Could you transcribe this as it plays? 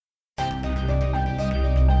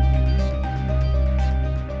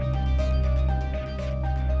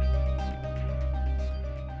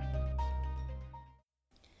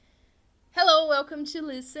welcome to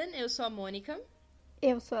Listen. Eu sou a Mônica.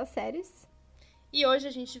 Eu sou a Ceres. E hoje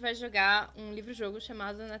a gente vai jogar um livro-jogo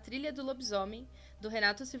chamado Na Trilha do Lobisomem, do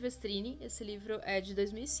Renato Silvestrini. Esse livro é de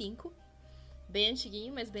 2005, bem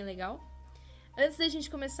antiguinho, mas bem legal. Antes da gente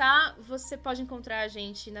começar, você pode encontrar a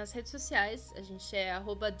gente nas redes sociais. A gente é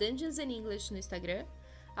 @DungeonsandEnglish no Instagram,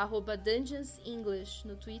 @DungeonsEnglish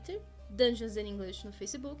no Twitter, Dungeons and English no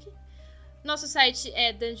Facebook. Nosso site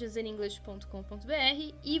é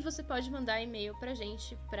dungeonsandenglish.com.br e você pode mandar e-mail pra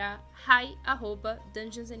gente pra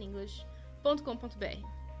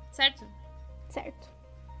hi@dungeonsandenglish.com.br, certo? Certo.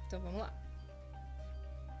 Então vamos lá.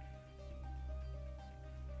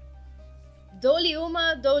 Dou-lhe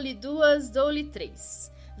uma, dou-lhe duas, dou-lhe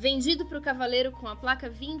três. Vendido pro cavaleiro com a placa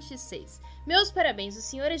 26. Meus parabéns, o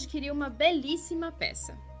senhor adquiriu uma belíssima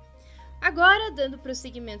peça. Agora, dando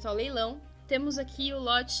prosseguimento ao leilão, temos aqui o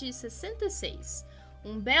lote 66,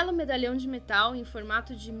 um belo medalhão de metal em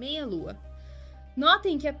formato de meia-lua.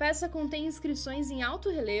 Notem que a peça contém inscrições em alto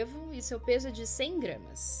relevo e seu peso é de 100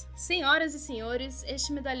 gramas. Senhoras e senhores,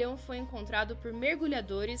 este medalhão foi encontrado por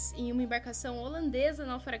mergulhadores em uma embarcação holandesa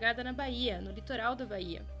naufragada na Bahia, no litoral da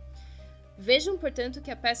Bahia. Vejam, portanto,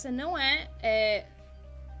 que a peça não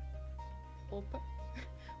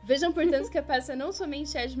Vejam, portanto, que a peça não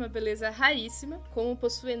somente é de uma beleza raríssima, como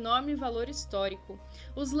possui enorme valor histórico.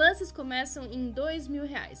 Os lances começam em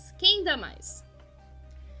R$2.000. Quem dá mais?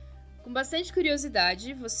 Com bastante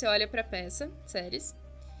curiosidade, você olha para a peça, Ceres.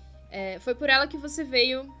 Foi por ela que você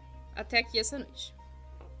veio até aqui essa noite.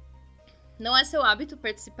 Não é seu hábito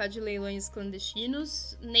participar de leilões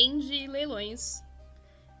clandestinos, nem de leilões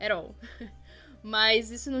at all. Mas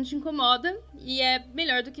isso não te incomoda e é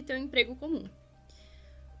melhor do que ter um emprego comum.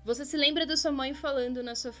 Você se lembra da sua mãe falando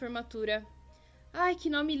na sua formatura: "Ai, que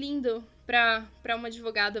nome lindo pra uma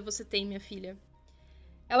advogada você tem, minha filha."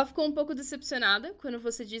 Ela ficou um pouco decepcionada quando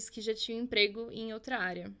você disse que já tinha um emprego em outra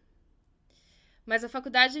área. Mas a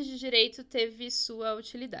faculdade de Direito teve sua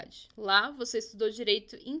utilidade. Lá, você estudou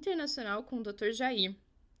Direito Internacional com o Dr. Jair.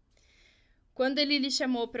 Quando ele lhe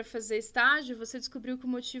chamou para fazer estágio, você descobriu que o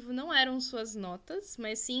motivo não eram suas notas,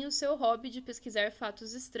 mas sim o seu hobby de pesquisar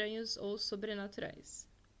fatos estranhos ou sobrenaturais.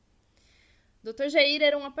 Dr. Jair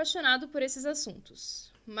era um apaixonado por esses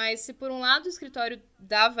assuntos, mas se por um lado o escritório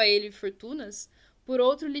dava a ele fortunas, por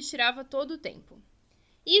outro lhe tirava todo o tempo.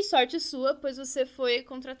 E sorte sua, pois você foi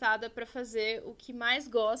contratada para fazer o que mais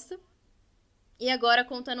gosta e agora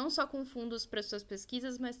conta não só com fundos para suas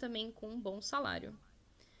pesquisas, mas também com um bom salário.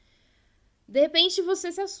 De repente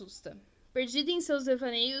você se assusta. Perdida em seus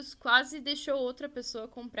devaneios, quase deixou outra pessoa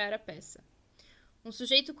comprar a peça. Um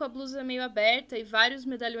sujeito com a blusa meio aberta e vários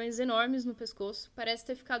medalhões enormes no pescoço parece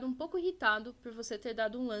ter ficado um pouco irritado por você ter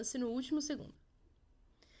dado um lance no último segundo.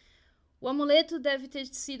 O amuleto deve ter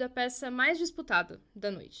sido a peça mais disputada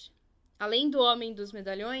da noite. Além do homem dos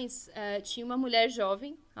medalhões, tinha uma mulher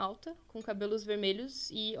jovem, alta, com cabelos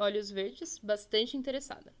vermelhos e olhos verdes, bastante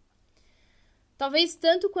interessada. Talvez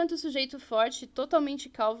tanto quanto o sujeito forte, totalmente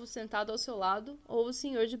calvo, sentado ao seu lado, ou o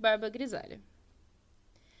senhor de barba grisalha.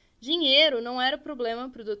 Dinheiro não era problema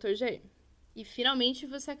para o Dr. Jair. E finalmente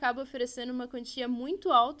você acaba oferecendo uma quantia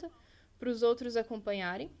muito alta para os outros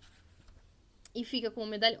acompanharem e fica com o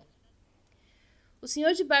medalhão. O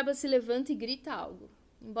senhor de barba se levanta e grita algo.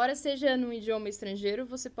 Embora seja num idioma estrangeiro,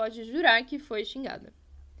 você pode jurar que foi xingada.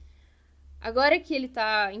 Agora que ele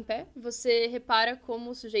está em pé, você repara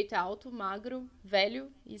como o sujeito é alto, magro,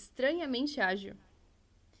 velho e estranhamente ágil.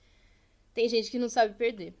 Tem gente que não sabe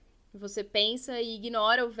perder. Você pensa e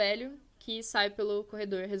ignora o velho que sai pelo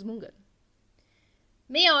corredor resmungando.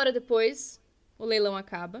 Meia hora depois, o leilão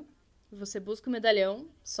acaba. Você busca o medalhão,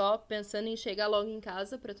 só pensando em chegar logo em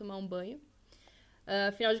casa para tomar um banho.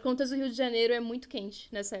 Afinal de contas, o Rio de Janeiro é muito quente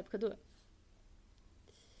nessa época do ano.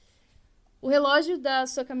 O relógio da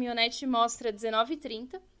sua caminhonete mostra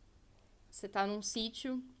 19h30. Você está num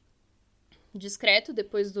sítio discreto,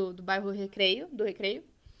 depois do bairro do Recreio.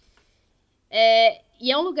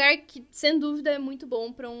 E é um lugar que, sem dúvida, é muito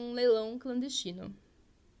bom para um leilão clandestino.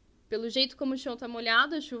 Pelo jeito como o chão está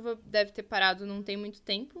molhado, a chuva deve ter parado não tem muito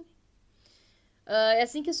tempo.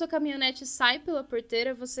 Assim que a sua caminhonete sai pela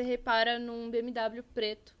porteira, você repara num BMW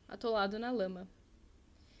preto atolado na lama.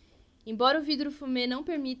 Embora o vidro fumê não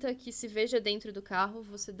permita que se veja dentro do carro,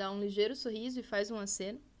 você dá um ligeiro sorriso e faz um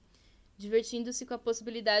aceno, divertindo-se com a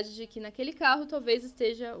possibilidade de que naquele carro talvez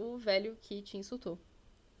esteja o velho que te insultou.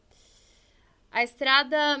 A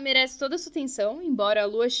estrada merece toda a sua atenção, embora a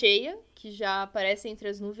lua cheia, que já aparece entre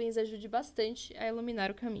as nuvens, ajude bastante a iluminar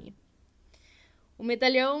o caminho. O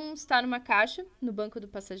medalhão está numa caixa, no banco do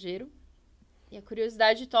passageiro, e a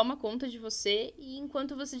curiosidade toma conta de você, e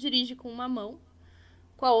enquanto você dirige com uma mão,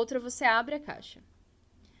 Com a outra, você abre a caixa.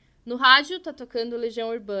 No rádio, tá tocando Legião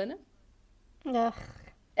Urbana.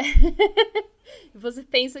 Você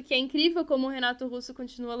pensa que é incrível como o Renato Russo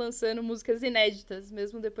continua lançando músicas inéditas,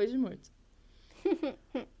 mesmo depois de morto.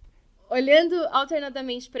 Olhando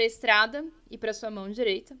alternadamente para a estrada e para sua mão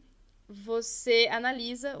direita, você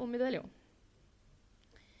analisa o medalhão.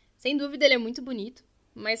 Sem dúvida, ele é muito bonito,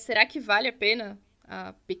 mas será que vale a pena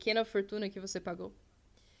a pequena fortuna que você pagou?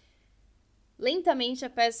 Lentamente, a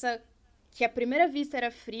peça, que à primeira vista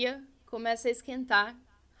era fria, começa a esquentar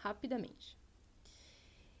rapidamente.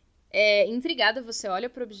 Intrigada, você olha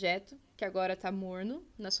para o objeto, que agora está morno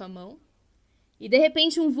na sua mão, e de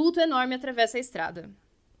repente um vulto enorme atravessa a estrada.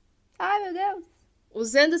 Ai, meu Deus!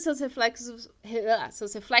 Usando seus reflexos,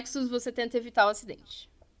 você tenta evitar o acidente.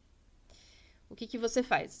 O que você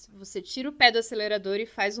faz? Você tira o pé do acelerador e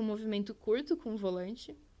faz um movimento curto com o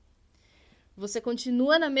volante. Você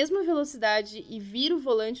continua na mesma velocidade e vira o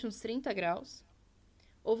volante uns 30 graus.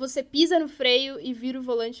 Ou você pisa no freio e vira o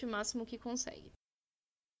volante o máximo que consegue.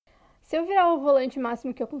 Se eu virar o volante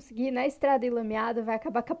máximo que eu conseguir na estrada enlameada, vai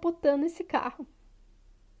acabar capotando esse carro.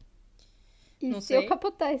 E se eu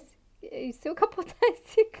capotar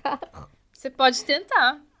esse carro? Você pode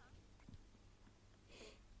tentar.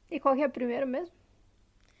 E qual que é a primeira mesmo?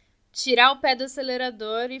 Tirar o pé do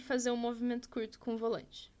acelerador e fazer um movimento curto com o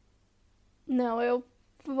volante. Não, eu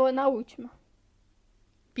vou na última.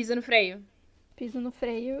 Pisa no freio. Piso no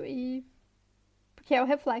freio e... porque é o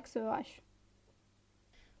reflexo, eu acho.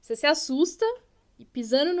 Você se assusta e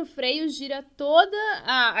pisando no freio gira toda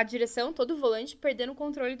a direção, todo o volante, perdendo o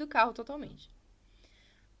controle do carro totalmente.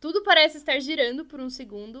 Tudo parece estar girando por um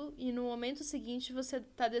segundo e no momento seguinte você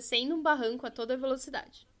está descendo um barranco a toda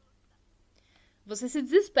velocidade. Você se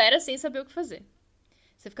desespera sem saber o que fazer.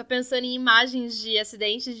 Você fica pensando em imagens de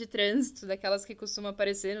acidentes de trânsito, daquelas que costumam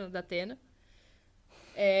aparecer no Datena.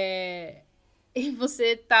 E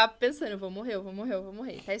você tá pensando, vou morrer.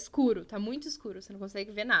 Tá escuro, tá muito escuro, você não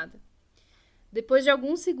consegue ver nada. Depois de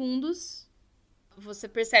alguns segundos, você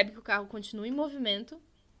percebe que o carro continua em movimento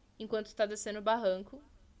enquanto tá descendo o barranco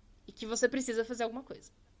e que você precisa fazer alguma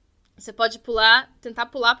coisa. Você pode tentar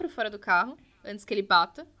pular para fora do carro antes que ele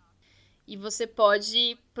bata. E você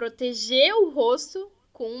pode proteger o rosto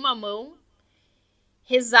com uma mão,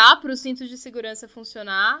 rezar para o cinto de segurança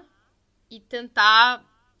funcionar e tentar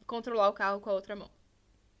controlar o carro com a outra mão.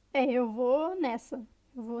 Eu vou nessa.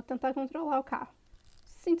 Eu vou tentar controlar o carro.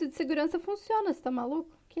 O cinto de segurança funciona, você tá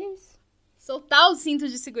maluco? Que isso? Soltar o cinto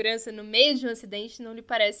de segurança no meio de um acidente não lhe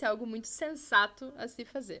parece algo muito sensato a se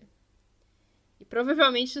fazer. E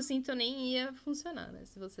provavelmente o cinto nem ia funcionar, né?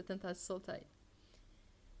 Se você tentasse soltar ele.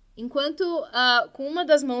 Enquanto com uma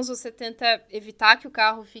das mãos você tenta evitar que o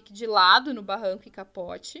carro fique de lado no barranco e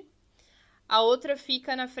capote, a outra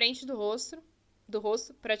fica na frente do rosto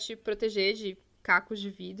para te proteger de cacos de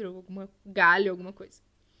vidro, algum galho, alguma coisa.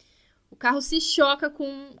 O carro se choca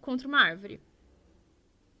contra uma árvore.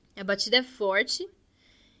 A batida é forte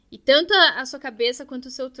e tanto a sua cabeça quanto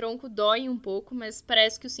o seu tronco doem um pouco, mas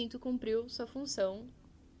parece que o cinto cumpriu sua função,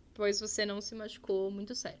 pois você não se machucou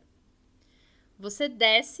muito sério. Você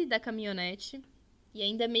desce da caminhonete e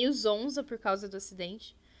ainda meio zonza por causa do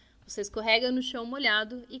acidente. Você escorrega no chão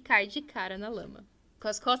molhado e cai de cara na lama. Com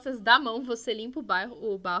as costas da mão, você limpa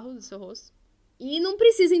o barro do seu rosto. E não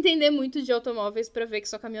precisa entender muito de automóveis para ver que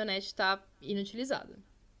sua caminhonete está inutilizada.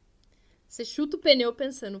 Você chuta o pneu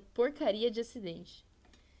pensando, porcaria de acidente.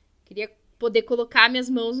 Queria poder colocar minhas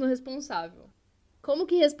mãos no responsável. Como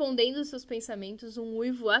que respondendo aos seus pensamentos, um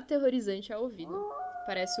uivo aterrorizante ao ouvido.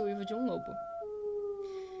 Parece o uivo de um lobo.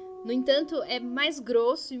 No entanto, é mais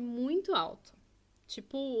grosso e muito alto.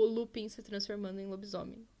 Tipo o Lupin se transformando em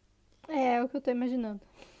lobisomem. É o que eu tô imaginando.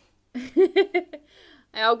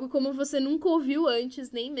 É algo como você nunca ouviu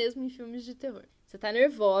antes, nem mesmo em filmes de terror. Você tá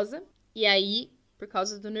nervosa, e aí, por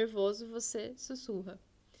causa do nervoso, você sussurra.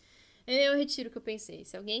 Eu retiro o que eu pensei.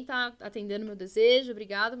 Se alguém tá atendendo meu desejo,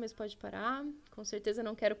 obrigado, mas pode parar. Com certeza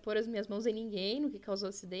não quero pôr as minhas mãos em ninguém no que causou o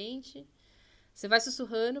acidente. Você vai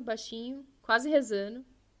sussurrando, baixinho, quase rezando,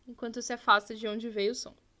 enquanto se afasta de onde veio o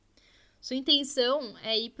som. Sua intenção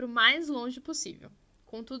é ir para o mais longe possível.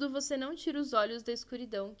 Contudo, você não tira os olhos da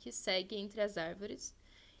escuridão que segue entre as árvores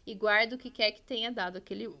e guarda o que quer que tenha dado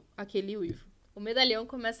aquele uivo. O medalhão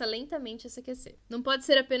começa lentamente a se aquecer. Não pode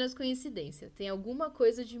ser apenas coincidência. Tem alguma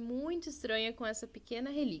coisa de muito estranha com essa pequena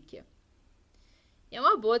relíquia. É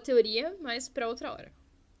uma boa teoria, mas para outra hora.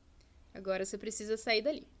 Agora você precisa sair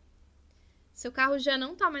dali. Seu carro já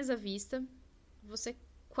não está mais à vista. Você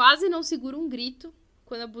quase não segura um grito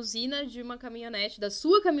quando a buzina de uma caminhonete, da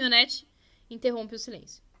sua caminhonete, interrompe o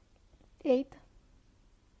silêncio. Eita.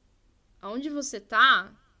 Aonde você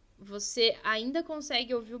tá, você ainda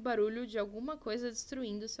consegue ouvir o barulho de alguma coisa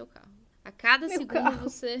destruindo o seu carro. A cada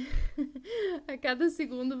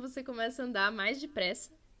segundo você começa a andar mais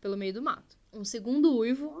depressa pelo meio do mato. Um segundo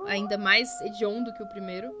uivo, ainda mais hediondo que o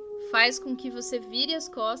primeiro, faz com que você vire as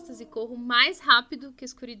costas e corra o mais rápido que a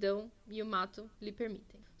escuridão e o mato lhe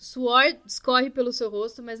permitem. Suor escorre pelo seu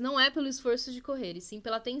rosto, mas não é pelo esforço de correr, e sim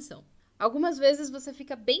pela tensão. Algumas vezes você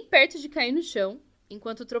fica bem perto de cair no chão,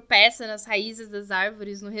 enquanto tropeça nas raízes das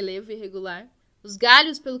árvores no relevo irregular. Os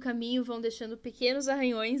galhos pelo caminho vão deixando pequenos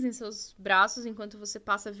arranhões em seus braços enquanto você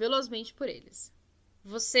passa velozmente por eles.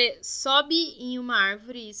 Você sobe em uma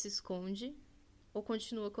árvore e se esconde, ou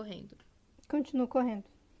continua correndo? Continuo correndo.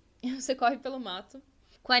 Você corre pelo mato,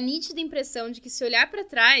 com a nítida impressão de que se olhar para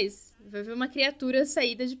trás, vai ver uma criatura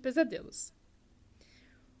saída de pesadelos.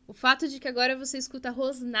 O fato de que agora você escuta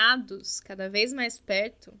rosnados cada vez mais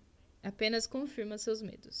perto apenas confirma seus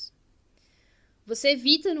medos. Você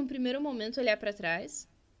evita num primeiro momento olhar para trás,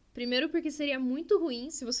 primeiro porque seria muito ruim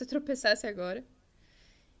se você tropeçasse agora,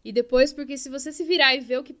 e depois porque se você se virar e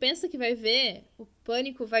ver o que pensa que vai ver, o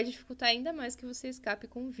pânico vai dificultar ainda mais que você escape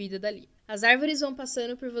com vida dali. As árvores vão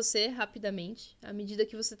passando por você rapidamente, à medida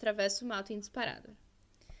que você atravessa o mato em disparada.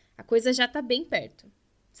 A coisa já tá bem perto.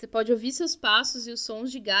 Você pode ouvir seus passos e os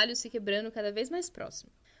sons de galhos se quebrando cada vez mais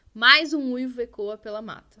próximo. Mais um uivo ecoa pela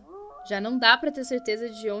mata. Já não dá pra ter certeza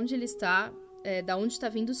de onde ele está, da onde está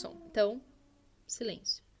vindo o som. Então,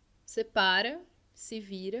 silêncio. Você para, se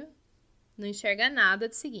vira, não enxerga nada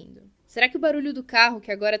te seguindo. Será que o barulho do carro,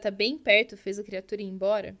 que agora tá bem perto, fez a criatura ir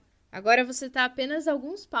embora? Agora você tá a apenas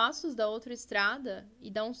alguns passos da outra estrada e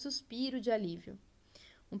dá um suspiro de alívio.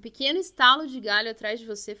 Um pequeno estalo de galho atrás de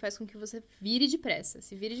você faz com que você vire depressa.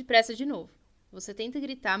 Se vire depressa de novo. Você tenta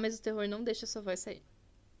gritar, mas o terror não deixa sua voz sair.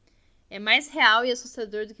 É mais real e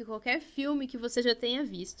assustador do que qualquer filme que você já tenha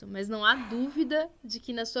visto, mas não há dúvida de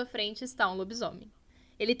que na sua frente está um lobisomem.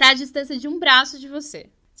 Ele está à distância de um braço de você.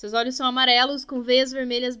 Seus olhos são amarelos, com veias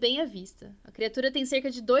vermelhas bem à vista. A criatura tem cerca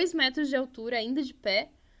de 2 metros de altura, ainda de pé.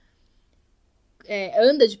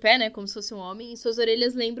 Anda de pé, né, como se fosse um homem, e suas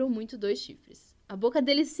orelhas lembram muito 2 chifres. A boca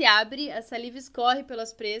dele se abre, a saliva escorre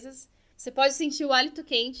pelas presas. Você pode sentir o hálito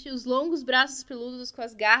quente, os longos braços peludos com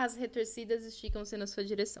as garras retorcidas esticam-se na sua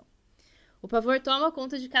direção. O pavor toma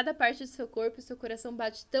conta de cada parte do seu corpo e seu coração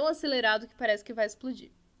bate tão acelerado que parece que vai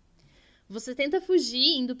explodir. Você tenta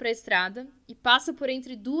fugir indo para a estrada e passa por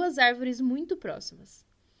entre 2 árvores muito próximas.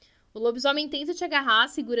 O lobisomem tenta te agarrar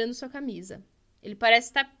segurando sua camisa. Ele parece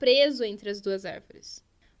estar preso entre as 2 árvores.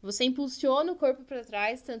 Você impulsiona o corpo para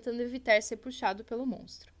trás, tentando evitar ser puxado pelo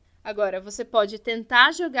monstro. Agora, você pode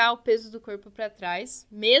tentar jogar o peso do corpo para trás,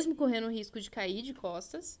 mesmo correndo o risco de cair de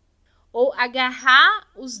costas, ou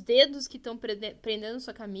agarrar os dedos que estão prendendo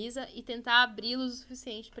sua camisa e tentar abri-los o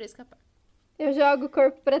suficiente para escapar. Eu jogo o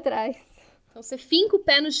corpo para trás. Então você finca o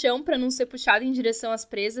pé no chão para não ser puxado em direção às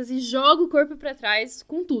presas e joga o corpo para trás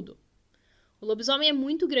com tudo. O lobisomem é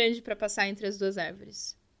muito grande para passar entre as 2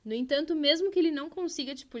 árvores. No entanto, mesmo que ele não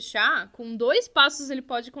consiga te puxar, com 2 passos ele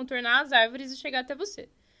pode contornar as árvores e chegar até você.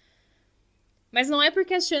 Mas não é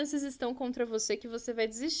porque as chances estão contra você que você vai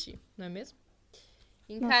desistir, não é mesmo?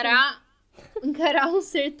 Encarar um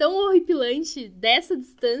ser tão horripilante dessa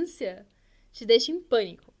distância te deixa em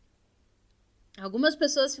pânico. Algumas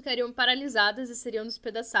pessoas ficariam paralisadas e seriam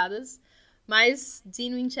despedaçadas, mas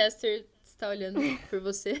Dean Winchester está olhando por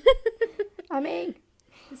você. Amém!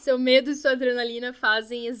 Seu medo e sua adrenalina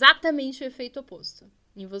fazem exatamente o efeito oposto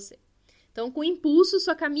em você. Então, com impulso,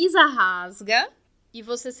 sua camisa rasga e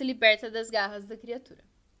você se liberta das garras da criatura.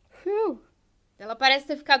 Ela parece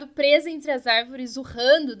ter ficado presa entre as árvores,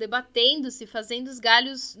 urrando, debatendo-se, fazendo os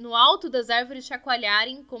galhos no alto das árvores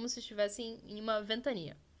chacoalharem como se estivessem em uma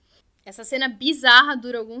ventania. Essa cena bizarra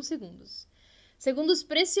dura alguns segundos. Segundos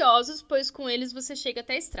preciosos, pois com eles você chega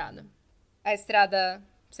até a estrada. A estrada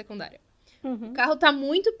secundária. Uhum. O carro está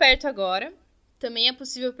muito perto agora. Também é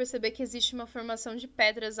possível perceber que existe uma formação de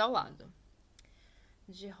pedras ao lado.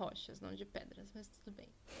 De rochas, não de pedras, mas tudo bem.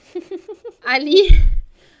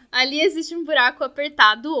 Ali existe um buraco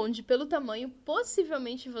apertado, onde, pelo tamanho,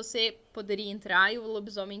 possivelmente você poderia entrar e o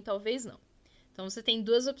lobisomem talvez não. Então, você tem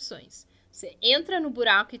 2 opções. Você entra no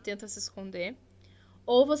buraco e tenta se esconder,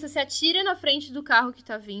 ou você se atira na frente do carro que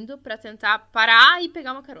tá vindo pra tentar parar e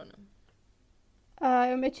pegar uma carona.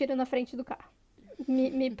 Eu me atiro na frente do carro.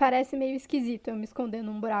 Me parece meio esquisito eu me esconder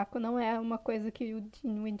num buraco. Não é uma coisa que o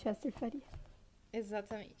Dean Winchester faria.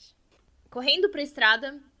 Exatamente. Correndo pra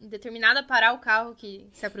estrada, determinada a parar o carro que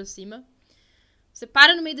se aproxima, você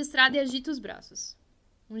para no meio da estrada e agita os braços.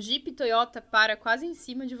 Um Jeep Toyota para quase em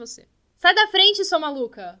cima de você. Sai da frente, sua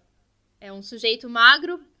maluca! É um sujeito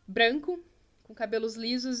magro, branco, com cabelos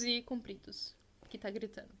lisos e compridos, que tá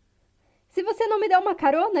gritando. Se você não me der uma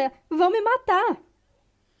carona, vão me matar.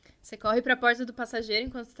 Você corre pra porta do passageiro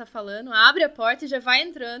enquanto tá falando, abre a porta e já vai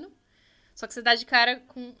entrando. Só que você dá de cara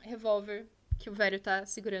com um revólver que o velho tá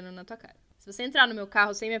segurando na tua cara. Se você entrar no meu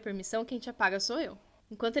carro sem minha permissão, quem te apaga sou eu.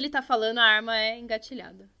 Enquanto ele tá falando, a arma é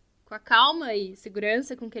engatilhada. Com a calma e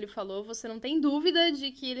segurança com que ele falou, você não tem dúvida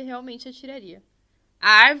de que ele realmente atiraria. A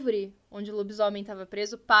árvore onde o lobisomem estava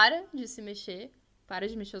preso para de se mexer, para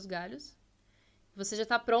de mexer os galhos. Você já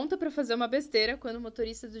tá pronta pra fazer uma besteira quando o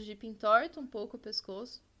motorista do Jeep entorta um pouco o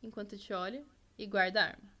pescoço enquanto te olha e guarda a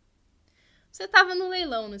arma. Você tava no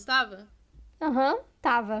leilão, não estava? Aham,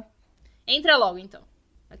 tava. Entra logo, então.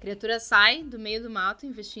 A criatura sai do meio do mato,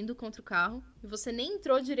 investindo contra o carro, e você nem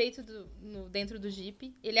entrou direito dentro do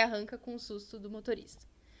Jeep, ele arranca com o susto do motorista.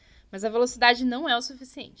 Mas a velocidade não é o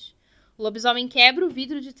suficiente. O lobisomem quebra o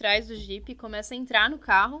vidro de trás do Jeep e começa a entrar no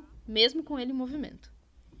carro, mesmo com ele em movimento.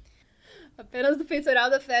 Apenas do peitoral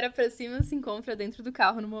da fera pra cima se encontra dentro do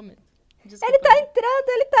carro no momento. Desculpa.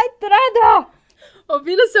 Ele tá entrando!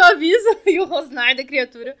 Ouvindo seu aviso e o rosnar da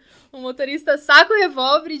criatura, o motorista saca o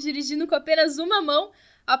revólver e, dirigindo com apenas uma mão,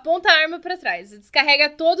 aponta a arma pra trás e descarrega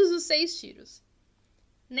todos os 6 tiros.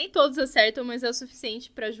 Nem todos acertam, mas é o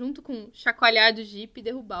suficiente pra, junto com o chacoalhar do Jeep,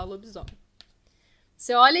 derrubar o lobisomem.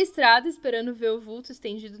 Você olha a estrada esperando ver o vulto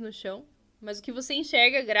estendido no chão, mas o que você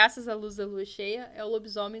enxerga, graças à luz da lua cheia, é o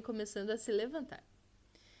lobisomem começando a se levantar.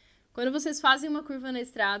 Quando vocês fazem uma curva na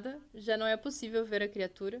estrada, já não é possível ver a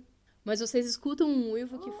criatura, mas vocês escutam um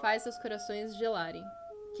uivo que faz seus corações gelarem.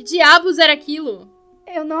 Que diabos era aquilo?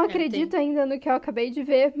 Eu não acredito ainda no que eu acabei de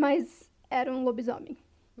ver, mas era um lobisomem.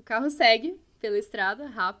 O carro segue pela estrada,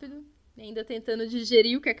 rápido, e ainda tentando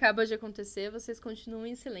digerir o que acaba de acontecer, vocês continuam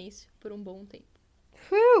em silêncio por um bom tempo.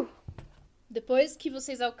 Depois que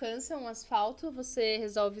vocês alcançam o asfalto, você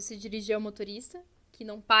resolve se dirigir ao motorista, que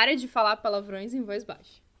não para de falar palavrões em voz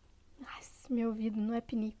baixa. Nossa, meu ouvido não é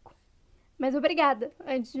pinico. Mas obrigada,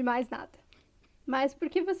 antes de mais nada. Mas por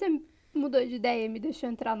que você mudou de ideia e me deixou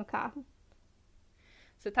entrar no carro?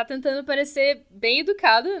 Você tá tentando parecer bem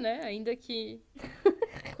educada, né? Ainda que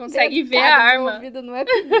consegue ver a arma. Meu ouvido não é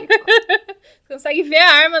pinico. Consegue ver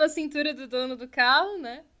a arma na cintura do dono do carro,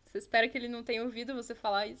 né? Você espera que ele não tenha ouvido você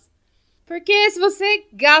falar isso. Porque se você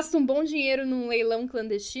gasta um bom dinheiro num leilão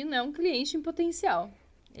clandestino, é um cliente em potencial.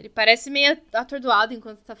 Ele parece meio atordoado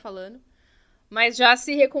enquanto tá falando, mas já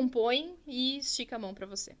se recompõe e estica a mão pra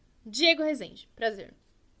você. Diego Rezende, prazer.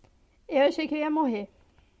 Eu achei que eu ia morrer.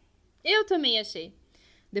 Eu também achei.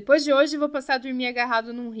 Depois de hoje, vou passar a dormir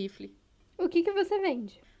agarrado num rifle. O que você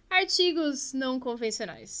vende? Artigos não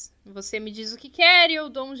convencionais. Você me diz o que quer e eu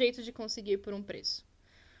dou um jeito de conseguir por um preço.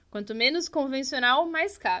 Quanto menos convencional,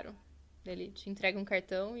 mais caro. Ele te entrega um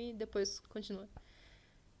cartão e depois continua.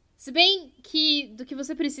 Se bem que do que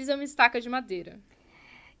você precisa é uma estaca de madeira.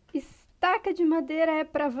 Estaca de madeira é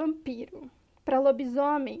pra vampiro. Pra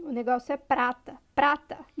lobisomem, o negócio é prata.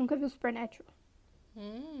 Prata. Nunca viu Supernatural.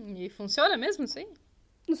 E funciona mesmo isso aí?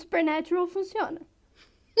 No Supernatural funciona.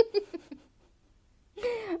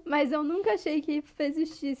 Mas eu nunca achei que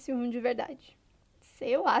existisse um de verdade.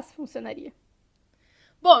 Sei lá se funcionaria.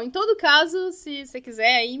 Bom, em todo caso, se você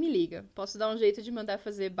quiser, aí me liga. Posso dar um jeito de mandar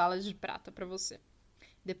fazer balas de prata pra você.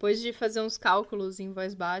 Depois de fazer uns cálculos em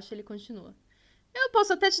voz baixa, ele continua. Eu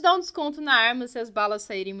posso até te dar um desconto na arma se as balas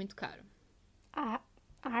saírem muito caro. A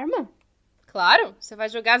arma? Claro, você vai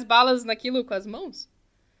jogar as balas naquilo com as mãos?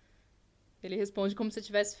 Ele responde como se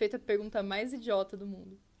tivesse feito a pergunta mais idiota do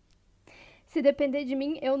mundo. Se depender de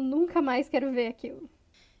mim, eu nunca mais quero ver aquilo.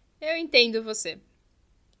 Eu entendo você.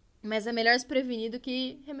 Mas é melhor se prevenir do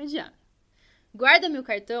que remediar. Guarda meu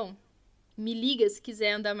cartão, me liga se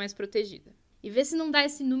quiser andar mais protegida. E vê se não dá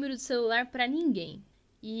esse número de celular pra ninguém.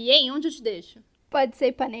 E, hein, onde eu te deixo? Pode ser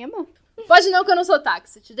Ipanema? Pode não, que eu não sou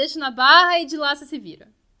táxi. Te deixo na Barra e de lá você se vira.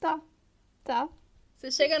 Tá.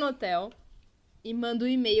 Você chega no hotel e manda um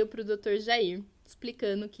e-mail pro Dr. Jair,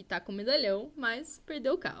 explicando que tá com medalhão, mas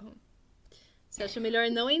perdeu o carro. Você acha melhor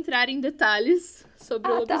não entrar em detalhes sobre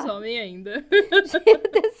o lobisomem ainda. Já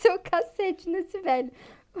desceu o cacete nesse velho.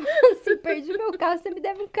 Se perdi meu carro, você me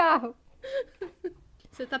deve um carro.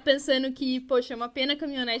 Você tá pensando que, poxa, é uma pena a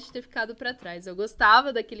caminhonete ter ficado pra trás. Eu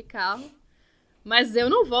gostava daquele carro, mas eu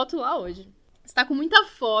não volto lá hoje. Você tá com muita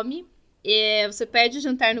fome, você pede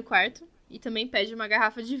jantar no quarto e também pede uma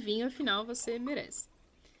garrafa de vinho, afinal você merece.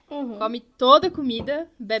 Come toda a comida,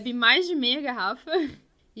 bebe mais de meia garrafa.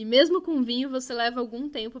 E mesmo com vinho, você leva algum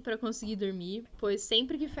tempo pra conseguir dormir, pois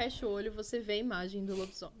sempre que fecha o olho, você vê a imagem do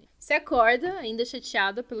lobisomem. Você acorda, ainda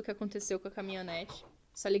chateada pelo que aconteceu com a caminhonete.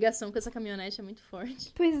 Sua ligação com essa caminhonete é muito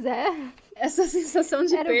forte. Pois é. Essa sensação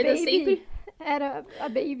de perda sempre... Era a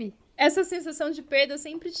Baby. Essa sensação de perda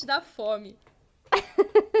sempre te dá fome.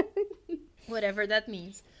 Whatever that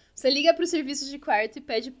means. Você liga pro serviço de quarto e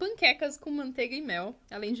pede panquecas com manteiga e mel,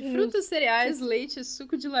 além de frutas, cereais, leite e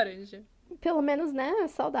suco de laranja. Pelo menos, né?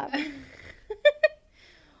 Saudável.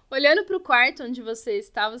 Olhando pro quarto onde você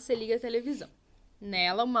está, você liga a televisão.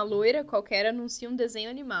 Nela, uma loira qualquer anuncia um desenho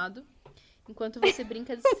animado, enquanto você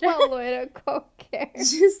brinca Uma loira qualquer.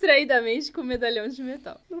 distraidamente com o medalhão de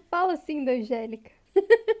metal. Não fala assim da Angélica.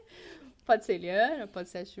 Pode ser Eliana, pode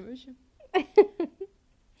ser a Xuxa.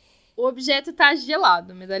 O objeto tá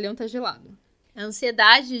gelado, o medalhão tá gelado. A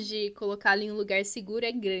ansiedade de colocá-lo em um lugar seguro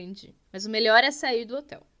é grande, mas o melhor é sair do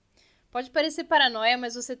hotel. Pode parecer paranoia,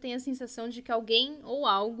 mas você tem a sensação de que alguém ou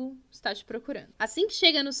algo está te procurando. Assim que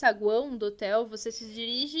chega no saguão do hotel, você se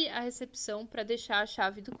dirige à recepção para deixar a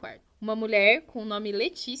chave do quarto. Uma mulher com o nome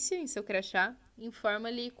Letícia em seu crachá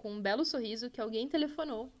informa-lhe com um belo sorriso que alguém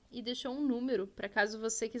telefonou e deixou um número para caso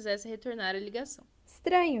você quisesse retornar a ligação.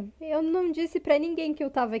 Estranho. Eu não disse pra ninguém que eu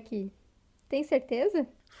tava aqui. Tem certeza?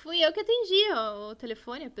 Fui eu que atendi o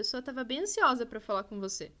telefone, a pessoa estava bem ansiosa para falar com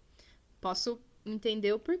você. Posso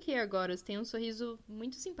entender o porquê agora, você tem um sorriso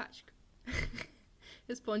muito simpático.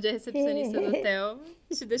 Responde a recepcionista do hotel,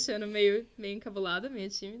 te deixando meio encabulada, meio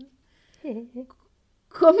tímida.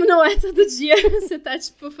 Como não é todo dia, você tá,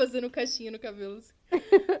 tipo, fazendo caixinha no cabelo. Assim.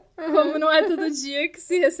 Como não é todo dia que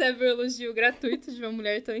se recebe o elogio gratuito de uma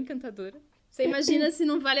mulher tão encantadora. Você imagina se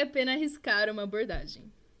não vale a pena arriscar uma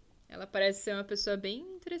abordagem. Ela parece ser uma pessoa bem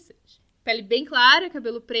interessante. Pele bem clara,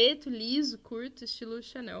 cabelo preto, liso, curto, estilo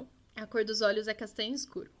Chanel. A cor dos olhos é castanho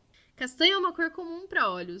escuro. Castanho é uma cor comum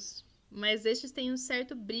para olhos, mas estes têm um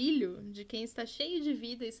certo brilho de quem está cheio de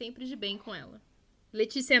vida e sempre de bem com ela.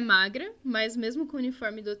 Letícia é magra, mas mesmo com o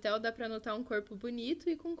uniforme do hotel dá para notar um corpo bonito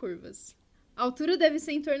e com curvas. A altura deve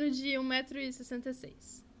ser em torno de 1,66 m.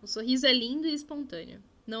 O sorriso é lindo e espontâneo.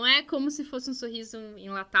 Não é como se fosse um sorriso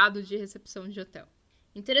enlatado de recepção de hotel.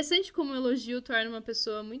 Interessante como o elogio torna uma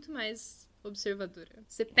pessoa muito mais observadora.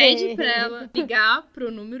 Você pede pra ela ligar pro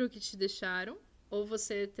número que te deixaram ou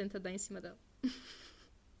você tenta dar em cima dela?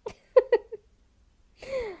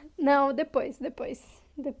 Não, depois.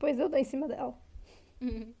 Depois eu dou em cima dela.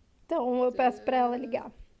 Então eu peço pra ela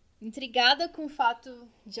ligar. Intrigada com o fato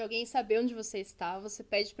de alguém saber onde você está, você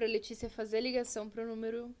pede pra Letícia fazer a ligação pro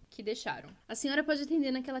número que deixaram. A senhora pode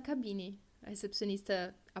atender naquela cabine. A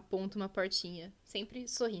recepcionista aponta uma portinha, sempre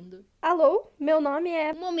sorrindo. Alô, meu nome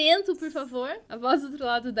é... Um momento, por favor. A voz do outro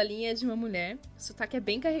lado da linha é de uma mulher. O sotaque é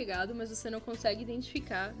bem carregado, mas você não consegue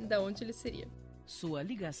identificar de onde ele seria. Sua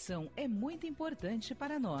ligação é muito importante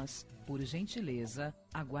para nós. Por gentileza,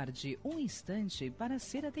 aguarde um instante para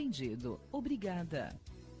ser atendido. Obrigada.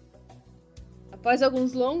 Após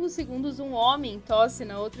alguns longos segundos, um homem tosse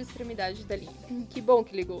na outra extremidade da linha. Que bom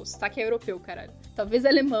que ligou. O sotaque é europeu, caralho. Talvez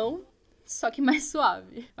alemão, só que mais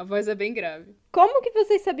suave. A voz é bem grave. Como que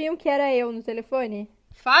vocês sabiam que era eu no telefone?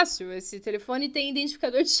 Fácil, esse telefone tem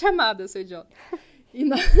identificador de chamada, seu idiota.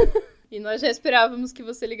 E nós já esperávamos que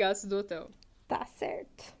você ligasse do hotel. Tá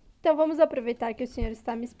certo. Então vamos aproveitar que o senhor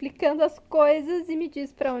está me explicando as coisas e me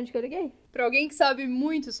diz pra onde que eu liguei. Pra alguém que sabe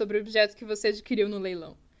muito sobre o objeto que você adquiriu no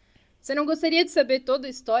leilão. Você não gostaria de saber toda a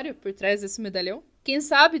história por trás desse medalhão? Quem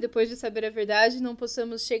sabe, depois de saber a verdade, não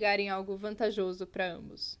possamos chegar em algo vantajoso pra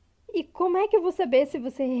ambos. E como é que eu vou saber se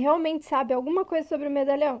você realmente sabe alguma coisa sobre o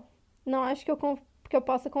medalhão? Não acho que eu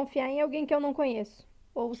possa confiar em alguém que eu não conheço.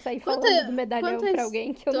 Ou sair falando do medalhão pra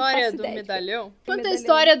alguém que eu não faço ideia. Quanto à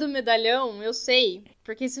história do medalhão, eu sei,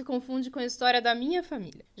 porque se confunde com a história da minha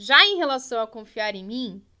família. Já em relação a confiar em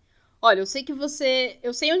mim, olha, eu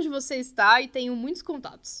sei onde você está e tenho muitos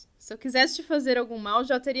contatos. Se eu quisesse te fazer algum mal,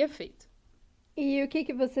 já teria feito. E o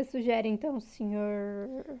que você sugere então,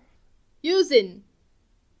 senhor? Using.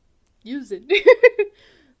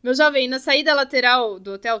 Meu jovem, na saída lateral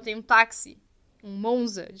do hotel tem um táxi. Um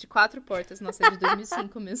Monza de 4 portas. Nossa, é de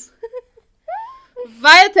 2005 mesmo.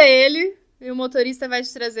 Vai até ele e o motorista vai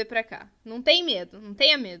te trazer pra cá. Não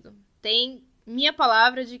tenha medo. Tem minha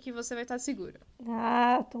palavra de que você vai estar segura.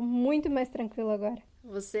 Ah, tô muito mais tranquila agora.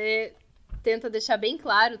 Você tenta deixar bem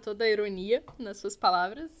claro toda a ironia nas suas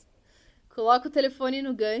palavras. Coloca o telefone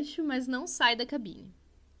no gancho, mas não sai da cabine.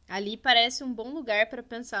 Ali parece um bom lugar para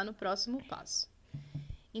pensar no próximo passo.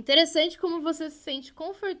 Interessante como você se sente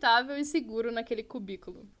confortável e seguro naquele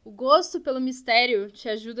cubículo. O gosto pelo mistério te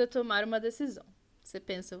ajuda a tomar uma decisão. Você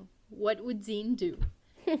pensa, what would Dean do?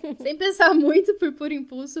 Sem pensar muito, por puro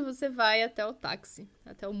impulso, você vai até o táxi,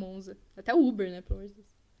 até o Monza, até o Uber, né, pelo amor de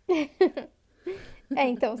Deus.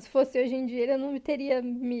 Então, se fosse hoje em dia, eu não teria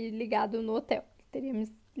me ligado no hotel. Teria me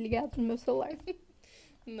ligado no meu celular.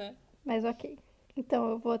 Né? Mas ok. Então,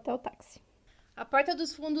 eu vou até o táxi. A porta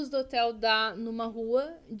dos fundos do hotel dá numa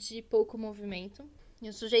rua de pouco movimento e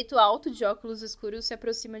um sujeito alto de óculos escuros se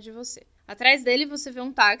aproxima de você. Atrás dele você vê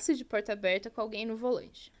um táxi de porta aberta com alguém no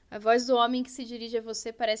volante. A voz do homem que se dirige a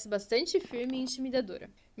você parece bastante firme e intimidadora.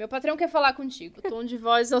 Meu patrão quer falar contigo. O tom de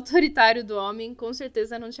voz autoritário do homem com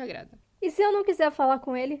certeza não te agrada. E se eu não quiser falar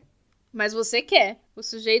com ele? Mas você quer. O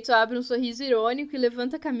sujeito abre um sorriso irônico e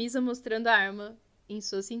levanta a camisa mostrando a arma em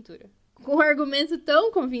sua cintura. Com um argumento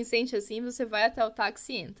tão convincente assim, você vai até o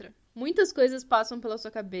táxi e entra. Muitas coisas passam pela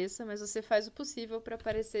sua cabeça, mas você faz o possível para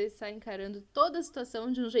parecer estar encarando toda a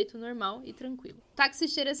situação de um jeito normal e tranquilo. O táxi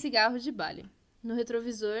cheira a cigarro de Bali. No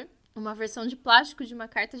retrovisor, uma versão de plástico de uma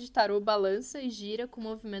carta de tarô balança e gira com o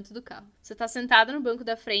movimento do carro. Você está sentada no banco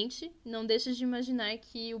da frente e não deixa de imaginar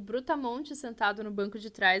que o brutamonte sentado no banco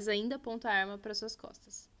de trás ainda aponta a arma para suas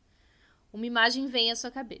costas. Uma imagem vem à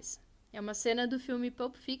sua cabeça. É uma cena do filme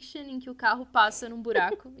Pulp Fiction em que o carro passa num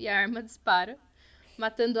buraco e a arma dispara,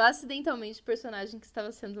 matando acidentalmente o personagem que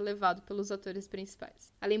estava sendo levado pelos atores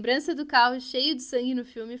principais. A lembrança do carro cheio de sangue no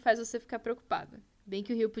filme faz você ficar preocupada. Bem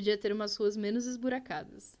que o Rio podia ter umas ruas menos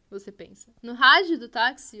esburacadas, você pensa. No rádio do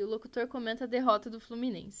táxi, o locutor comenta a derrota do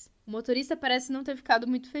Fluminense. O motorista parece não ter ficado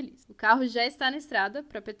muito feliz. O carro já está na estrada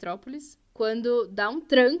para Petrópolis, quando dá um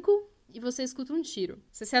tranco e você escuta um tiro.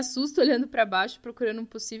 Você se assusta olhando para baixo, procurando um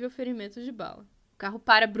possível ferimento de bala. O carro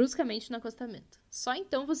para bruscamente no acostamento. Só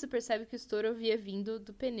então você percebe que o estouro havia vindo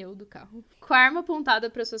do pneu do carro. Com a arma apontada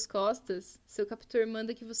para suas costas, seu captor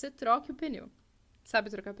manda que você troque o pneu. Sabe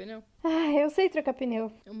trocar pneu? Ah, eu sei trocar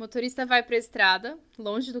pneu. O motorista vai para a estrada,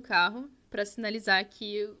 longe do carro, para sinalizar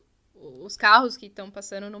que os carros que estão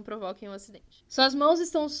passando não provoquem um acidente. Suas mãos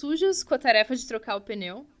estão sujas com a tarefa de trocar o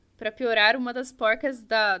pneu. Para piorar, uma das porcas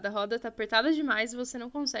da roda tá apertada demais e você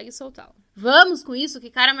não consegue soltá-la. Vamos com isso,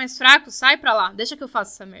 que cara mais fraco, sai pra lá, deixa que eu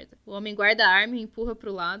faça essa merda. O homem guarda a arma e empurra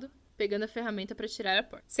pro lado, pegando a ferramenta para tirar a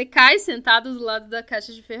porta. Você cai sentado do lado da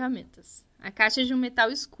caixa de ferramentas. A caixa é de um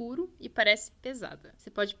metal escuro e parece pesada.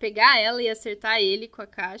 Você pode pegar ela e acertar ele com a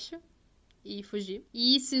caixa e fugir.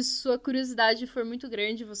 E se sua curiosidade for muito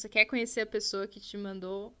grande, você quer conhecer a pessoa que te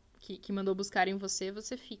mandou, que mandou buscar em você,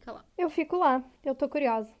 você fica lá. Eu fico lá, eu tô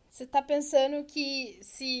curiosa. Você tá pensando que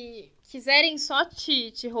se quiserem só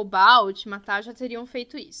te roubar ou te matar, já teriam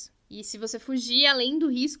feito isso. E se você fugir, além do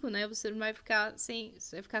risco, né, você não vai ficar sem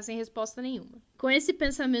resposta nenhuma. Com esse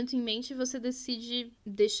pensamento em mente, você decide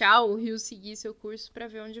deixar o rio seguir seu curso para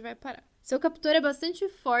ver onde vai parar. Seu captor é bastante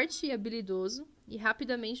forte e habilidoso, e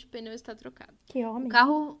rapidamente o pneu está trocado. Que homem.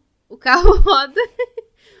 O carro roda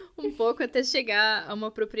um pouco até chegar a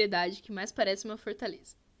uma propriedade que mais parece uma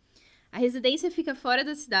fortaleza. A residência fica fora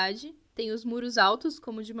da cidade, tem os muros altos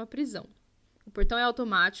como de uma prisão. O portão é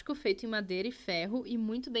automático, feito em madeira e ferro e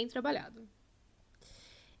muito bem trabalhado.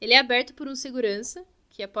 Ele é aberto por um segurança,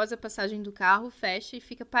 que após a passagem do carro, fecha e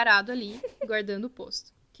fica parado ali, guardando o posto.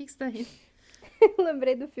 O que você tá rindo? Eu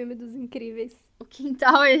lembrei do filme dos Incríveis. O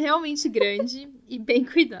quintal é realmente grande e bem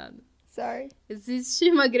cuidado. Sorry.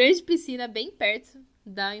 Existe uma grande piscina bem perto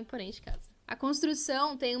da imponente casa. A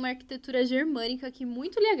construção tem uma arquitetura germânica que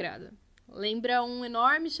muito lhe agrada. Lembra um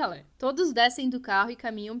enorme chalé. Todos descem do carro e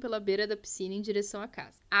caminham pela beira da piscina em direção à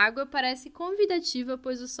casa. A água parece convidativa,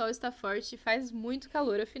 pois o sol está forte e faz muito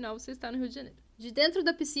calor, afinal você está no Rio de Janeiro. De dentro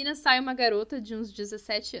da piscina sai uma garota de uns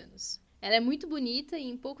 17 anos. Ela é muito bonita e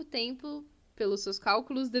em pouco tempo, pelos seus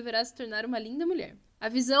cálculos, deverá se tornar uma linda mulher. A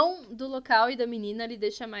visão do local e da menina lhe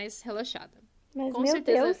deixa mais relaxada. Mas, com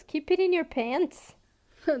certeza... Deus, keep it in your pants.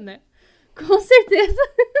 Né? Com certeza.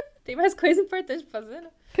 Tem mais coisa importante pra fazer,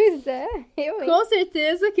 né? Pois é, Com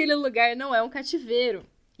certeza aquele lugar não é um cativeiro.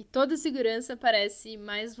 E toda a segurança parece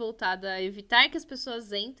mais voltada a evitar que as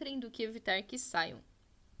pessoas entrem do que evitar que saiam.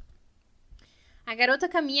 A garota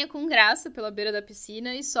caminha com graça pela beira da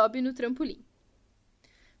piscina e sobe no trampolim.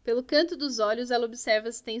 Pelo canto dos olhos, ela observa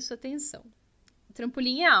se tem sua atenção. O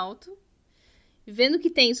trampolim é alto. E vendo que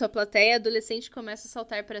tem sua plateia, a adolescente começa a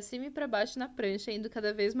saltar para cima e para baixo na prancha, indo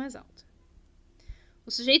cada vez mais alto. O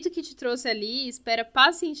sujeito que te trouxe ali espera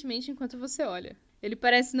pacientemente enquanto você olha. Ele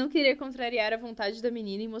parece não querer contrariar a vontade da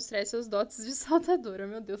menina e mostrar seus dotes de saltadora,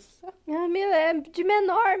 meu Deus do céu. De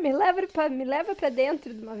menor, me leva pra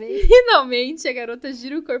dentro de uma vez. Finalmente, a garota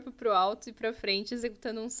gira o corpo pro alto e pra frente,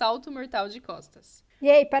 executando um salto mortal de costas. E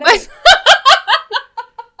aí, para aí.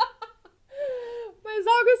 Mas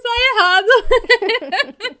algo sai errado.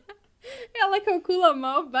 Ela calcula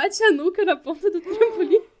mal, bate a nuca na ponta do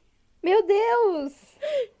trampolim. Meu Deus!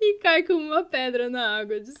 E cai como uma pedra na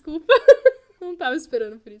água. Desculpa. Não tava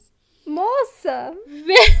esperando por isso. Moça!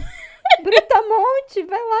 Brutamonte,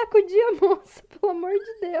 vai lá acudir a moça, pelo amor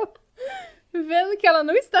de Deus. Vendo que ela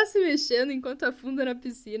não está se mexendo enquanto afunda na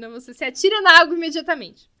piscina, você se atira na água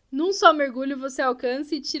imediatamente. Num só mergulho, você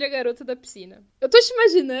alcança e tira a garota da piscina. Eu tô te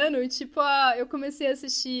imaginando, tipo, eu comecei a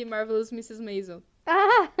assistir Marvelous Mrs. Maisel.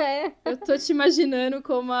 Ah, é? Eu tô te imaginando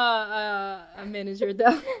como a manager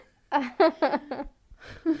dela.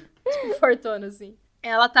 Tipo, fortona, assim.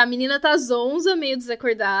 A menina tá zonza, meio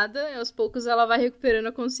desacordada, e aos poucos ela vai recuperando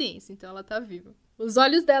a consciência, então ela tá viva. Os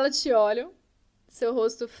olhos dela te olham, seu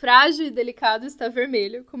rosto frágil e delicado está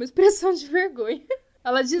vermelho, com uma expressão de vergonha.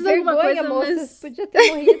 Ela diz alguma coisa, moça, mas... podia ter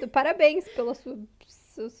morrido. Parabéns pela sua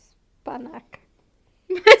panaca.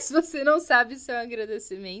 Mas você não sabe se é um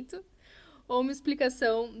agradecimento ou uma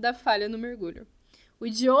explicação da falha no mergulho. O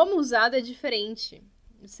idioma usado é diferente.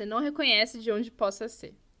 Você não reconhece de onde possa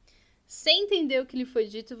ser. Sem entender o que lhe foi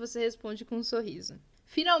dito, você responde com um sorriso.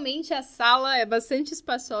 Finalmente, a sala é bastante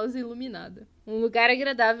espaçosa e iluminada. Um lugar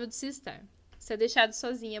agradável de se estar. Você é deixado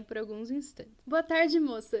sozinha por alguns instantes. Boa tarde,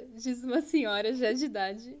 moça, diz uma senhora já de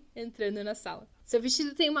idade, entrando na sala. Seu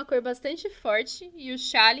vestido tem uma cor bastante forte e o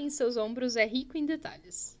chale em seus ombros é rico em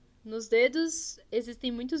detalhes. Nos dedos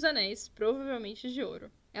existem muitos anéis, provavelmente de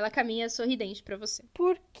ouro. Ela caminha sorridente pra você.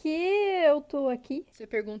 Por que eu tô aqui? Você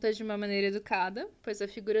pergunta de uma maneira educada, pois a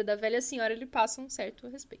figura da velha senhora lhe passa um certo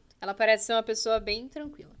respeito. Ela parece ser uma pessoa bem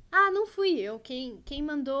tranquila. Ah, não fui eu. Quem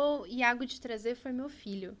mandou Iago te trazer foi meu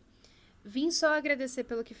filho. Vim só agradecer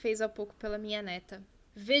pelo que fez há pouco pela minha neta.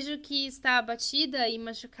 Vejo que está abatida e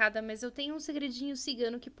machucada, mas eu tenho um segredinho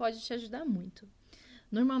cigano que pode te ajudar muito.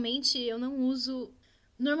 Normalmente não uso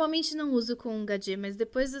com gadget, mas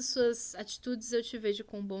depois das suas atitudes eu te vejo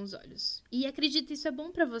com bons olhos. E acredito, isso é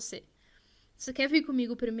bom pra você. Você quer vir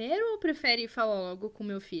comigo primeiro ou prefere falar logo com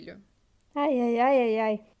meu filho?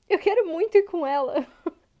 Ai. Eu quero muito ir com ela.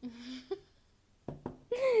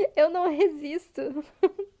 Eu não resisto.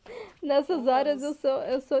 Nessas horas eu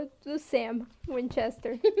sou do Sam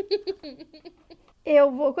Winchester.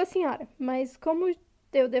 Eu vou com a senhora, mas como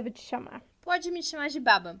eu devo te chamar? Pode me chamar de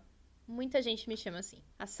Baba. Muita gente me chama assim.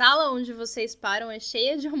 A sala onde vocês param é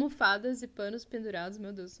cheia de almofadas e panos pendurados,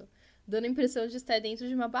 meu Deus do céu, dando a impressão de estar dentro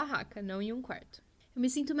de uma barraca, não em um quarto. Eu me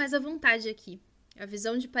sinto mais à vontade aqui. A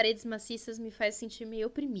visão de paredes maciças me faz sentir meio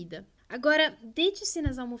oprimida. Agora, deite-se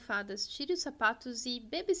nas almofadas, tire os sapatos e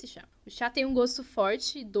beba esse chá. O chá tem um gosto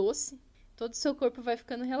forte e doce. Todo o seu corpo vai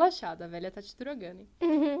ficando relaxado. A velha tá te drogando, hein?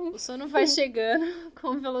 O sono vai chegando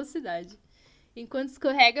com velocidade. Enquanto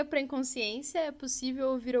escorrega para a inconsciência, é possível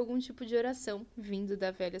ouvir algum tipo de oração vindo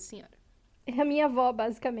da velha senhora. É a minha avó,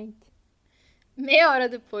 basicamente. Meia hora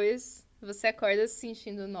depois, você acorda se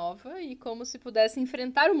sentindo nova e como se pudesse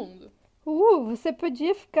enfrentar o mundo. Você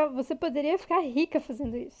poderia ficar rica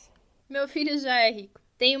fazendo isso. Meu filho já é rico.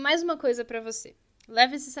 Tenho mais uma coisa pra você.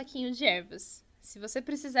 Leve esse saquinho de ervas. Se você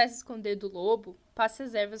precisar se esconder do lobo, passe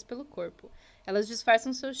as ervas pelo corpo. Elas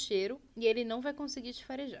disfarçam seu cheiro e ele não vai conseguir te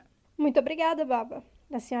farejar. Muito obrigada, Baba.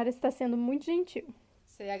 A senhora está sendo muito gentil.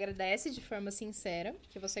 Você agradece de forma sincera,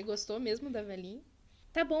 que você gostou mesmo da velhinha.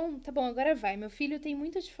 Tá bom, agora vai. Meu filho tem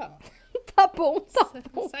muito a te falar. Tá bom.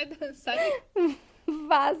 Sai.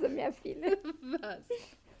 Vaza, minha filha. Vaza.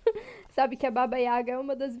 Sabe que a Baba Yaga é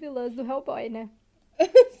uma das vilãs do Hellboy, né?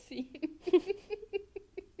 Sim.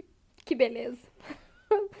 Que beleza.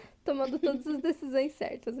 Tomando todas as decisões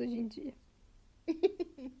certas hoje em dia.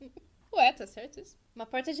 Ué, tá certo isso? Uma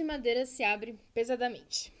porta de madeira se abre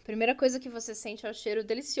pesadamente. Primeira coisa que você sente é o cheiro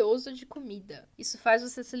delicioso de comida. Isso faz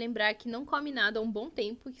você se lembrar que não come nada há um bom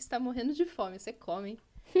tempo e que está morrendo de fome. Você come, hein?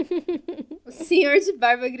 O senhor de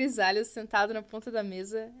barba grisalha sentado na ponta da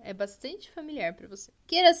mesa é bastante familiar para você.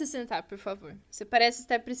 Queira se sentar, por favor. Você parece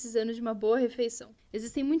estar precisando de uma boa refeição.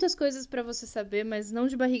 Existem muitas coisas para você saber, mas não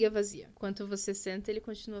de barriga vazia. Enquanto você senta, ele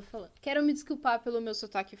continua falando. Quero me desculpar pelo meu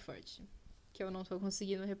sotaque forte, que eu não tô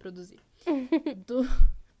conseguindo reproduzir.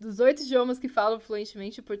 Dos 8 idiomas que falo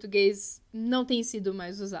fluentemente, o português não tem sido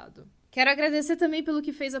mais usado. Quero agradecer também pelo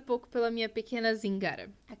que fez há pouco pela minha pequena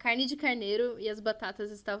zingara. A carne de carneiro e as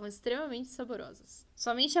batatas estavam extremamente saborosas.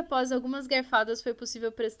 Somente após algumas garfadas foi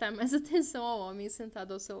possível prestar mais atenção ao homem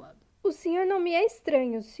sentado ao seu lado. O senhor não me é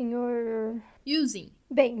estranho, senhor... Yuzin.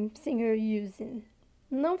 Bem, senhor Yuzin.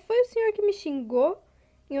 Não foi o senhor que me xingou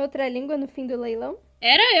em outra língua no fim do leilão?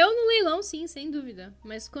 Era eu no leilão, sim, sem dúvida.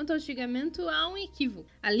 Mas quanto ao xingamento, há um equívoco.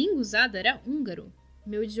 A língua usada era húngaro.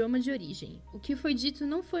 Meu idioma de origem. O que foi dito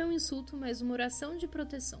não foi um insulto, mas uma oração de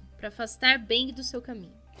proteção, para afastar Bang do seu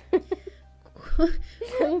caminho.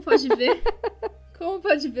 Como pode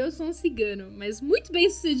ver, eu sou um cigano, mas muito bem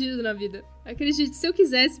sucedido na vida. Acredite, se eu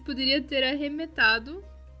quisesse, poderia ter arrematado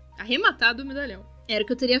o medalhão. Era o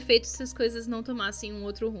que eu teria feito se as coisas não tomassem um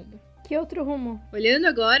outro rumo. Que outro rumo? Olhando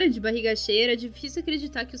agora, de barriga cheia, era difícil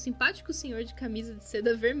acreditar que o simpático senhor de camisa de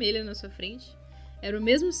seda vermelha na sua frente era o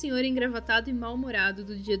mesmo senhor engravatado e mal-humorado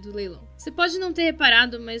do dia do leilão. Você pode não ter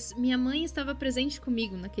reparado, mas minha mãe estava presente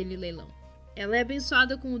comigo naquele leilão. Ela é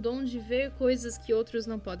abençoada com o dom de ver coisas que outros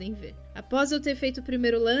não podem ver. Após eu ter feito o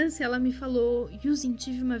primeiro lance, ela me falou: Yuzin,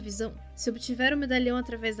 tive uma visão. Se obtiver o medalhão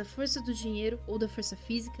através da força do dinheiro ou da força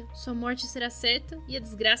física, sua morte será certa e a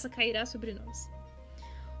desgraça cairá sobre nós.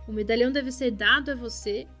 O medalhão deve ser dado a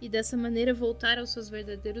você e dessa maneira voltar aos seus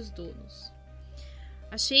verdadeiros donos.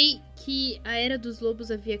 Achei que a Era dos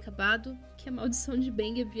Lobos havia acabado, que a maldição de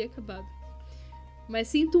Bang havia acabado. Mas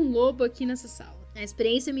sinto um lobo aqui nessa sala. A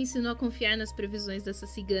experiência me ensinou a confiar nas previsões dessa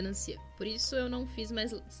cigana anciã. Por isso eu não fiz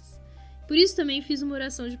mais lances. Por isso também fiz uma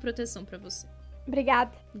oração de proteção pra você.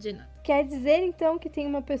 Obrigada. De nada. Quer dizer, então, que tem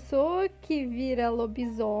uma pessoa que vira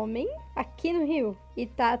lobisomem aqui no Rio e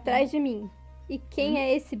tá atrás de mim. E quem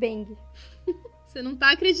é esse Bang? Você não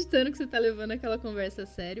tá acreditando que você tá levando aquela conversa a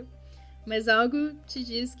sério, mas algo te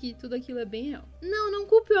diz que tudo aquilo é bem real. Não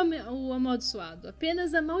culpe o amaldiçoado,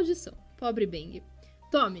 apenas a maldição. Pobre Bang.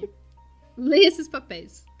 Tome. Leia esses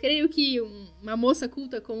papéis. Creio que uma moça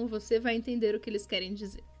culta como você vai entender o que eles querem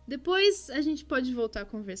dizer. Depois a gente pode voltar a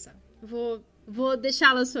conversar. Vou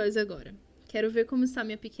deixá-la sós agora. Quero ver como está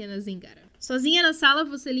minha pequena Zingara. Sozinha na sala,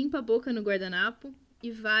 você limpa a boca no guardanapo e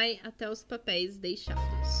vai até os papéis deixados.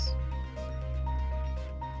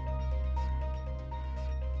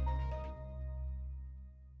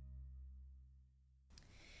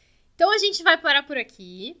 Então a gente vai parar por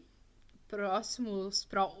aqui.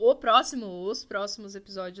 Os próximos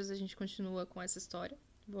episódios a gente continua com essa história.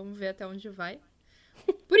 Vamos ver até onde vai.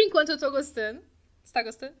 Por enquanto eu tô gostando. Você tá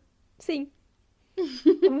gostando? Sim.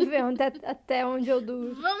 Vamos ver até onde eu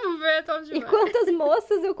duro. Vamos ver até onde vai. E quantas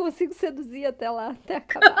moças eu consigo seduzir até lá, até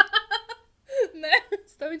acabar. Né?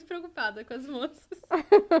 Você tá muito preocupada com as moças.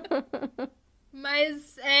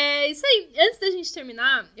 Mas é isso aí. Antes da gente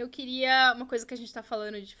terminar, eu queria... Uma coisa que a gente tá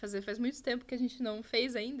falando de fazer faz muito tempo que a gente não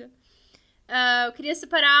fez ainda. Eu queria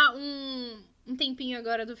separar um tempinho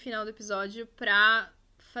agora do final do episódio pra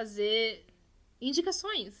fazer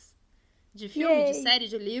indicações de filme, de série,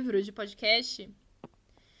 de livro, de podcast.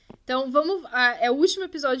 Então, vamos... é o último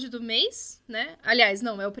episódio do mês, né? Aliás,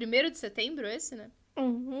 não, é o 1º de setembro esse, né?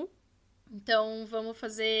 Uhum. Então, vamos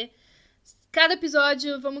fazer... Cada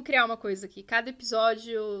episódio, vamos criar uma coisa aqui. Cada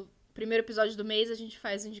episódio, primeiro episódio do mês, a gente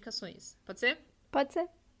faz indicações. Pode ser? Pode ser.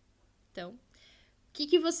 Então, o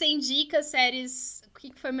que você indica, séries? O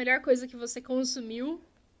que foi a melhor coisa que você consumiu?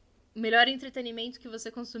 O melhor entretenimento que você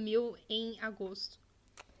consumiu em agosto?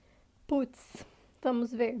 Putz,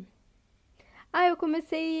 vamos ver. Eu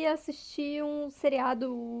comecei a assistir um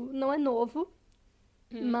seriado, não é novo,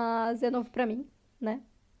 mas é novo pra mim, né?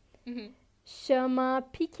 Uhum. Chama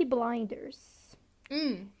Peaky Blinders.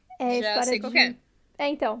 Já sei qual que é.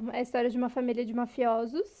 Então, é a história de uma família de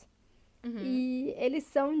mafiosos. Uhum. E eles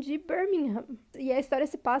são de Birmingham. E a história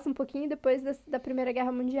se passa um pouquinho depois da Primeira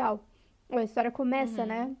Guerra Mundial. A história começa,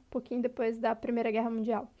 né? Um pouquinho depois da Primeira Guerra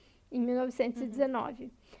Mundial. Em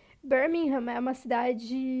 1919. Birmingham é uma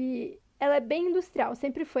cidade... Ela é bem industrial.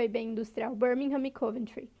 Sempre foi bem industrial. Birmingham e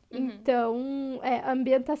Coventry. Então,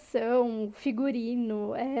 ambientação,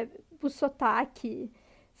 figurino, o sotaque.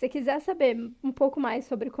 Se você quiser saber um pouco mais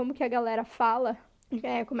sobre como que a galera fala...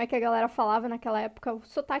 como é que a galera falava naquela época, o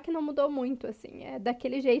sotaque não mudou muito, assim, é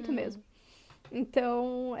daquele jeito mesmo.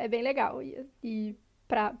 Então, é bem legal, e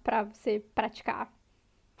pra você praticar,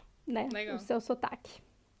 né, Legal. o seu sotaque.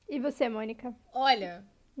 E você, Mônica? Olha,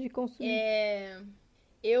 De consumir.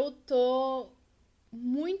 eu tô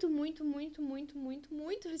muito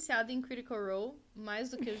viciada em Critical Role, mais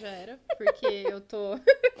do que eu já era, porque eu tô...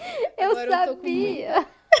 Eu Agora sabia! eu tô com muita...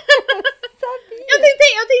 Sabia!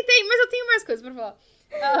 Eu tentei, mas eu tenho mais coisas pra falar.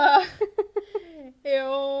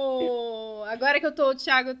 Agora que o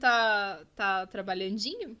Thiago tá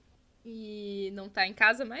trabalhandinho e não tá em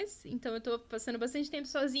casa mais, então eu tô passando bastante tempo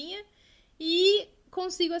sozinha e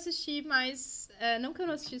consigo assistir mais... não que eu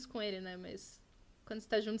não assistisse com ele, né, mas quando você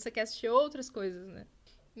tá junto você quer assistir outras coisas, né?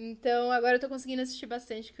 Então agora eu tô conseguindo assistir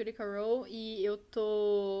bastante Critical Role e eu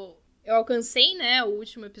alcancei, né, o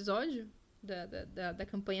último episódio da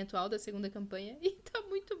campanha atual, da segunda campanha. E tá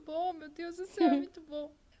muito bom, meu Deus do céu, é muito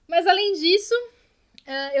bom. Mas além disso,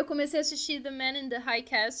 eu comecei a assistir The Man in the High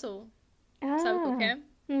Castle. Sabe qual que é?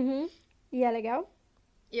 Uhum. E é legal?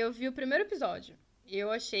 Eu vi o primeiro episódio. Eu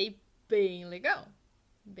achei bem legal.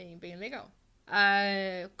 Bem legal.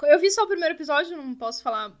 Eu vi só o primeiro episódio, não posso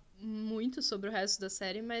falar muito sobre o resto da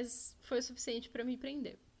série, mas foi o suficiente pra me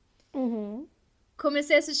prender. Uhum.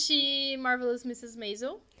 Comecei a assistir Marvelous Mrs.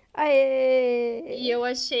 Maisel. Aê! E eu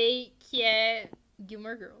achei que é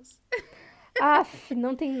Gilmore Girls. Aff,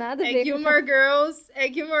 não tem nada a ver É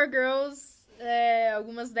Gilmore Girls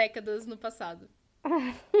algumas décadas no passado.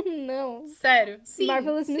 Ah, não. Sério. Sim,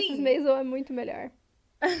 Marvelous sim. Mrs. Maisel é muito melhor.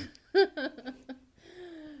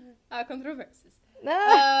 Há controvérsias.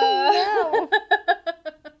 Não!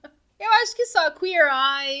 Eu acho que só Queer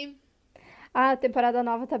Eye. A temporada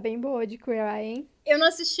nova tá bem boa de Queer Eye, hein? Eu não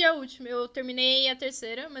assisti a última. Eu terminei a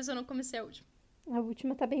terceira, mas eu não comecei a última. A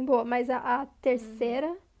última tá bem boa, mas a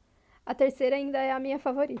terceira... A terceira ainda é a minha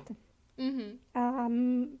favorita. Uhum.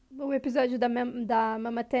 O episódio da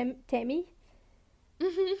Mama Tammy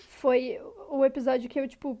foi o episódio que eu,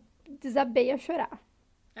 tipo, desabei a chorar.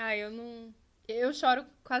 Eu não... Eu choro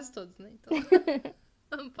quase todos, né? Então,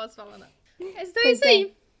 eu não posso falar nada. Mas então é Pois isso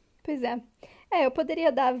aí. Pois é. Eu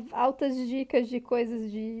poderia dar altas dicas de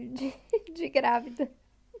coisas de grávida.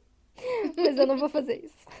 Mas eu não vou fazer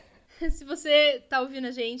isso. Se você tá ouvindo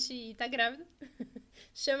a gente e tá grávida,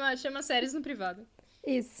 chama séries no privado.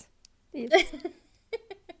 Isso.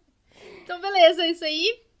 Então, beleza, é isso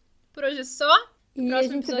aí. Por hoje é só. No E a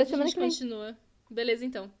próximo gente se vê episódio a semana gente que vem. continua. Beleza,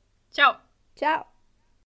 então. Tchau! Tchau!